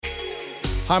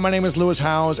Hi, my name is Lewis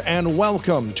Howes, and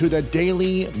welcome to the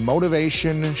Daily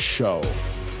Motivation Show.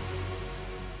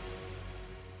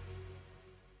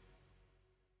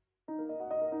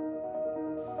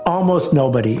 Almost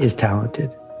nobody is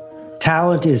talented.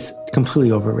 Talent is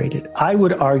completely overrated. I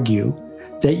would argue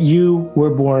that you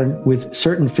were born with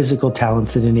certain physical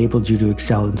talents that enabled you to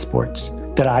excel in sports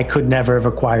that I could never have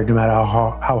acquired no matter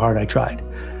how hard I tried.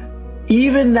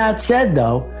 Even that said,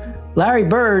 though, Larry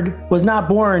Bird was not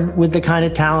born with the kind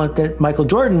of talent that Michael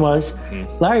Jordan was.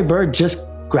 Larry Bird just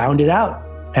grounded out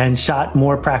and shot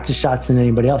more practice shots than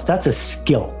anybody else. That's a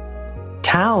skill.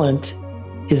 Talent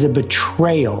is a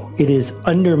betrayal. It is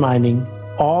undermining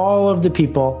all of the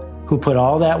people who put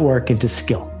all that work into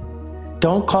skill.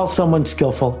 Don't call someone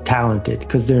skillful talented,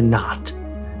 because they're not.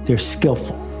 They're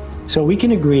skillful. So we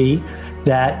can agree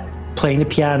that playing the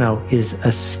piano is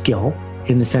a skill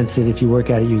in the sense that if you work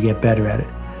at it, you get better at it.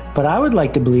 But I would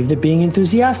like to believe that being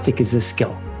enthusiastic is a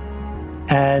skill.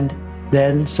 And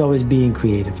then so is being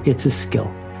creative. It's a skill.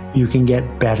 You can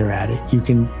get better at it. You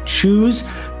can choose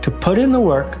to put in the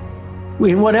work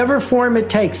in whatever form it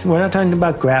takes. We're not talking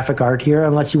about graphic art here,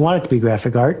 unless you want it to be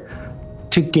graphic art,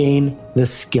 to gain the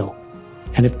skill.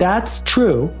 And if that's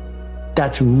true,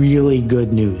 that's really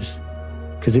good news,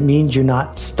 because it means you're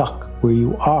not stuck where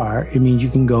you are. It means you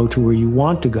can go to where you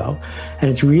want to go.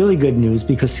 And it's really good news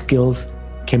because skills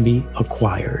can be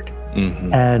acquired.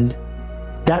 And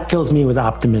that fills me with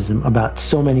optimism about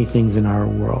so many things in our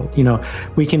world. You know,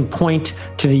 we can point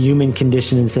to the human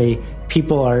condition and say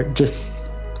people are just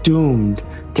doomed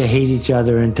to hate each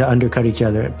other and to undercut each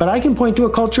other. But I can point to a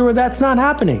culture where that's not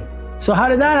happening. So how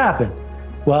did that happen?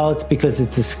 Well, it's because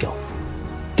it's a skill.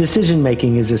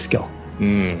 Decision-making is a skill.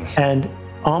 And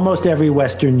almost every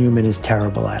Western human is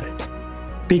terrible at it,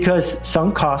 because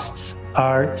sunk costs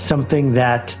are something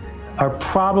that are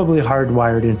probably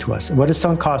hardwired into us. What a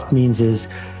sunk cost means is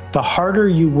the harder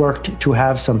you worked to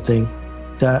have something,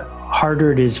 the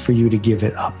harder it is for you to give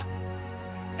it up.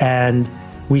 And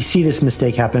we see this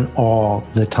mistake happen all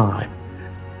the time.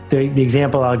 The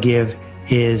example I'll give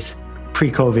is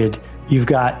pre-COVID, you've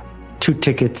got 2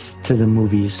 tickets to the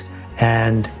movies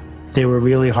and they were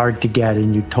really hard to get,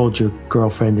 and you told your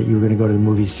girlfriend that you were going to go to the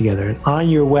movies together. And on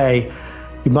your way,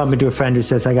 you bump into a friend who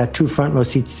says, I got 2 front row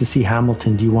seats to see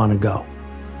Hamilton. Do you want to go?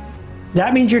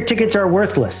 That means your tickets are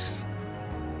worthless.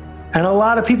 And a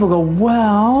lot of people go,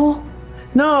 well,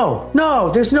 no,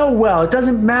 there's no well. It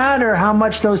doesn't matter how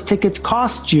much those tickets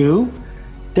cost you.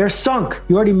 They're sunk.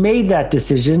 You already made that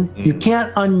decision. You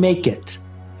can't unmake it.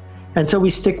 And so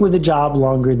we stick with a job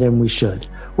longer than we should,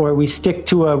 or we stick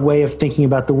to a way of thinking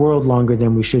about the world longer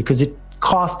than we should because it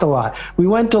cost a lot. We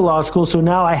went to law school, so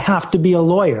now I have to be a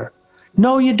lawyer.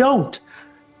 No, you don't.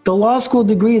 The law school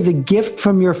degree is a gift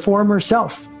from your former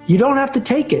self. You don't have to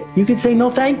take it. You can say no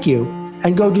thank you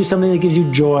and go do something that gives you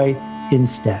joy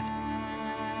instead.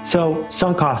 So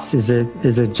sunk costs is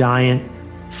a giant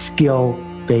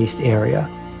skill-based area.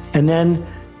 And then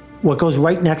what goes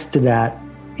right next to that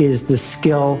is the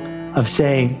skill of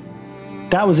saying,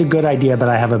 that was a good idea, but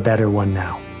I have a better one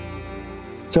now.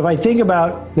 So if I think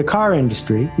about the car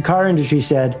industry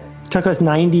said, it took us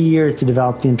 90 years to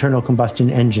develop the internal combustion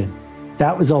engine.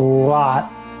 That was a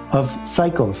lot of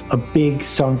cycles, a big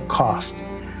sunk cost.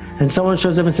 And someone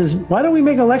shows up and says, why don't we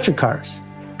make electric cars?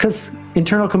 Because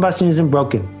internal combustion isn't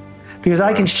broken. Because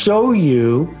I can show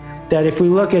you that if we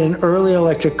look at an early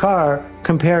electric car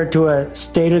compared to a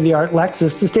state-of-the-art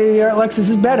Lexus, the state-of-the-art Lexus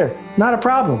is better, not a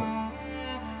problem.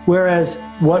 Whereas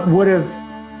what would have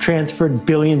transferred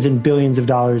billions and billions of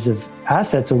dollars of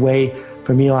assets away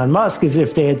from Elon Musk is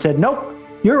if they had said, nope,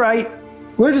 you're right.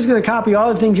 We're just going to copy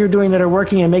all the things you're doing that are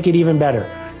working and make it even better.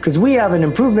 Because we have an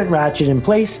improvement ratchet in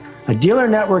place, a dealer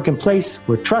network in place,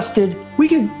 we're trusted, we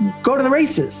could go to the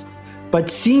races.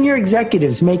 But senior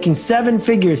executives making 7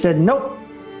 figures said, nope,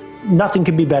 nothing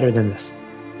could be better than this.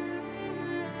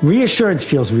 Reassurance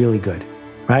feels really good,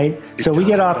 right? So we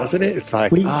get off, doesn't it? It's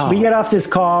like, we get off this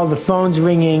call, the phone's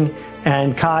ringing,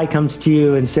 and Kai comes to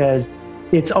you and says,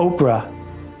 it's Oprah.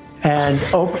 And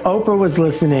Oprah was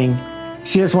listening.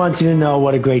 She just wants you to know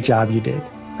what a great job you did.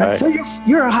 Right? So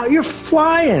you're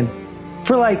flying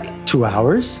for like 2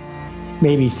 hours,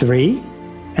 maybe 3,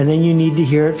 and then you need to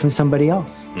hear it from somebody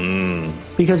else.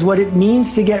 Because what it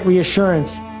means to get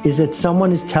reassurance is that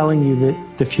someone is telling you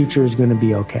that the future is going to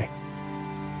be okay.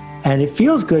 And it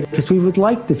feels good because we would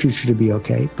like the future to be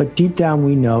okay, but deep down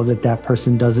we know that that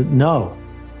person doesn't know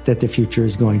that the future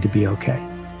is going to be okay.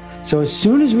 So as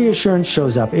soon as reassurance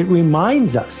shows up, it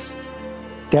reminds us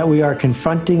that we are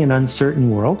confronting an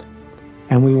uncertain world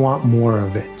and we want more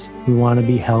of it. We want to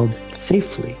be held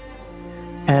safely.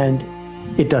 And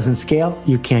it doesn't scale.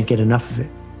 You can't get enough of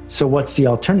it. So what's the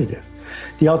alternative?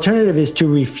 The alternative is to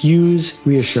refuse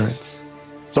reassurance.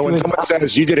 So when someone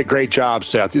says, you did a great job,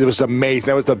 Seth, it was amazing,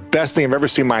 that was the best thing I've ever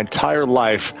seen in my entire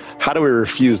life, how do we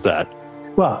refuse that?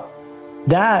 Well,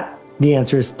 the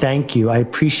answer is thank you. I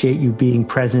appreciate you being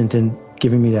present and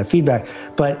giving me that feedback.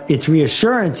 But it's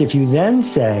reassurance if you then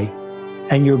say,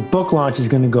 and your book launch is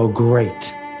going to go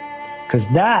great. Because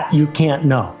that you can't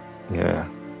know. Yeah.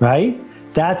 Right?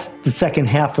 That's the second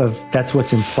half of, that's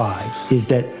what's implied, is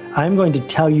that I'm going to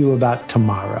tell you about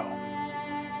tomorrow.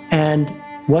 And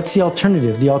what's the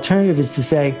alternative? The alternative is to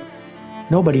say,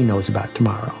 nobody knows about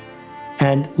tomorrow.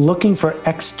 And looking for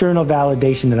external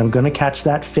validation that I'm going to catch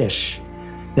that fish,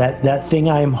 that thing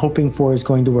I am hoping for is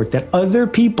going to work, that other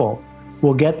people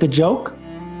will get the joke.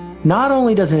 Not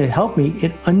only doesn't it help me,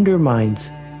 it undermines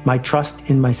my trust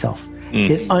in myself.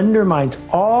 It undermines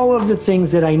all of the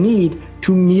things that I need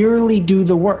to merely do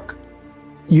the work.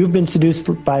 You've been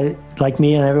seduced by, like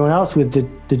me and everyone else, with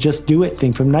the just do it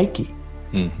thing from Nike.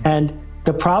 And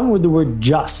the problem with the word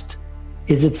just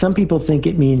is that some people think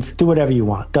it means do whatever you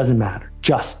want, doesn't matter,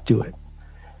 just do it.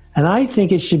 And I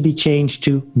think it should be changed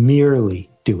to merely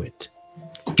do it.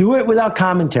 Do it without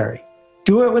commentary.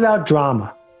 Do it without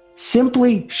drama.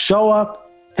 Simply show up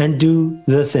and do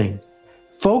the thing.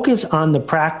 Focus on the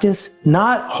practice,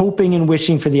 not hoping and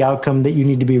wishing for the outcome that you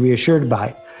need to be reassured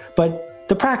by, but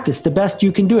the practice, the best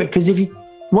you can do it. Because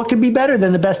what could be better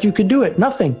than the best you could do it?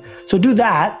 Nothing. So do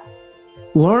that,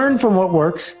 learn from what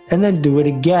works, and then do it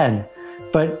again.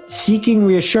 But seeking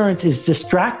reassurance is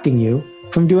distracting you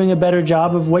from doing a better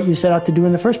job of what you set out to do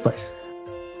in the first place.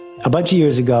 A bunch of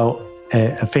years ago,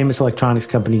 a famous electronics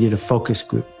company did a focus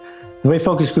group. The way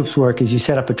focus groups work is you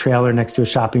set up a trailer next to a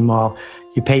shopping mall.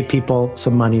 You pay people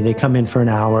some money. They come in for an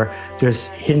hour. There's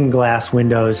hidden glass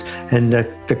windows, and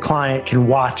the client can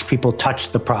watch people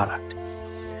touch the product.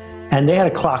 And they had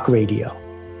a clock radio,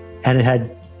 and it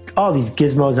had all these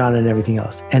gizmos on it and everything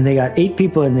else. And they got 8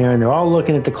 people in there, and they're all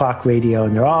looking at the clock radio,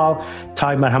 and they're all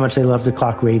talking about how much they love the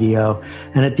clock radio.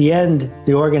 And at the end,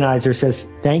 the organizer says,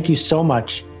 thank you so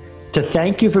much. To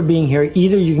thank you for being here,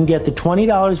 either you can get the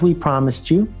 $20 we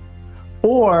promised you,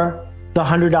 or the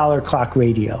 $100 clock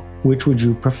radio. Which would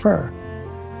you prefer?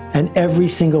 And every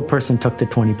single person took the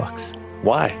 $20.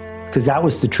 Why? Because that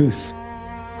was the truth.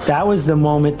 That was the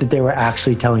moment that they were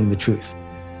actually telling the truth.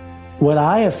 What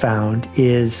I have found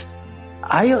is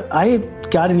I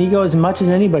got an ego as much as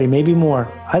anybody, maybe more.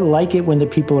 I like it when the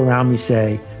people around me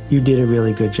say, you did a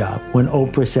really good job. When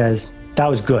Oprah says, that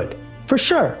was good, for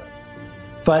sure.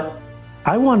 But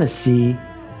I want to see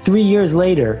 3 years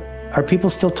later, are people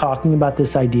still talking about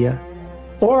this idea?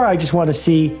 Or I just want to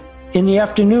see in the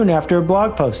afternoon after a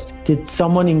blog post, did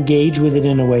someone engage with it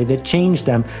in a way that changed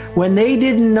them when they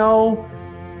didn't know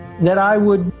that I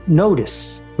would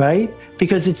notice, right?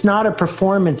 Because it's not a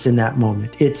performance in that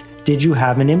moment. It's, did you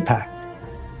have an impact?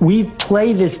 We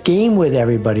play this game with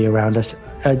everybody around us.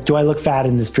 Do I look fat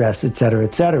in this dress, et cetera,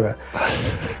 et cetera.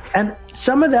 And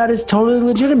some of that is totally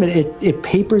legitimate. It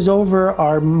papers over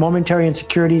our momentary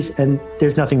insecurities, and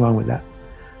there's nothing wrong with that.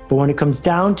 But when it comes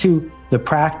down to the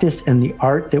practice and the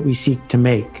art that we seek to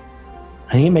make,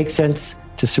 I think it makes sense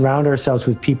to surround ourselves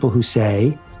with people who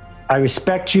say, I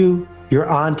respect you, you're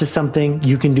on to something,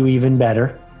 you can do even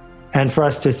better. And for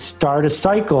us to start a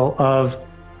cycle of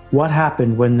what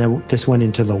happened when this went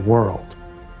into the world.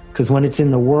 Because when it's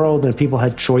in the world and people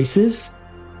had choices,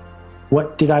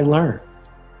 what did I learn?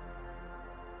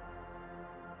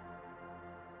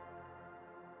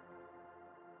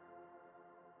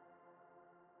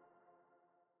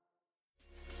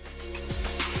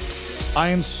 I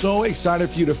am so excited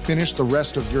for you to finish the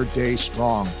rest of your day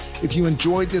strong. If you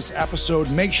enjoyed this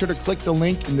episode, make sure to click the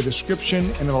link in the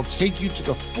description and it'll take you to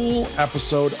the full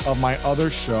episode of my other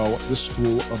show, The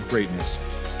School of Greatness.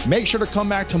 Make sure to come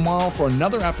back tomorrow for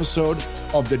another episode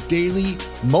of the Daily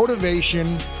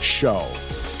Motivation Show.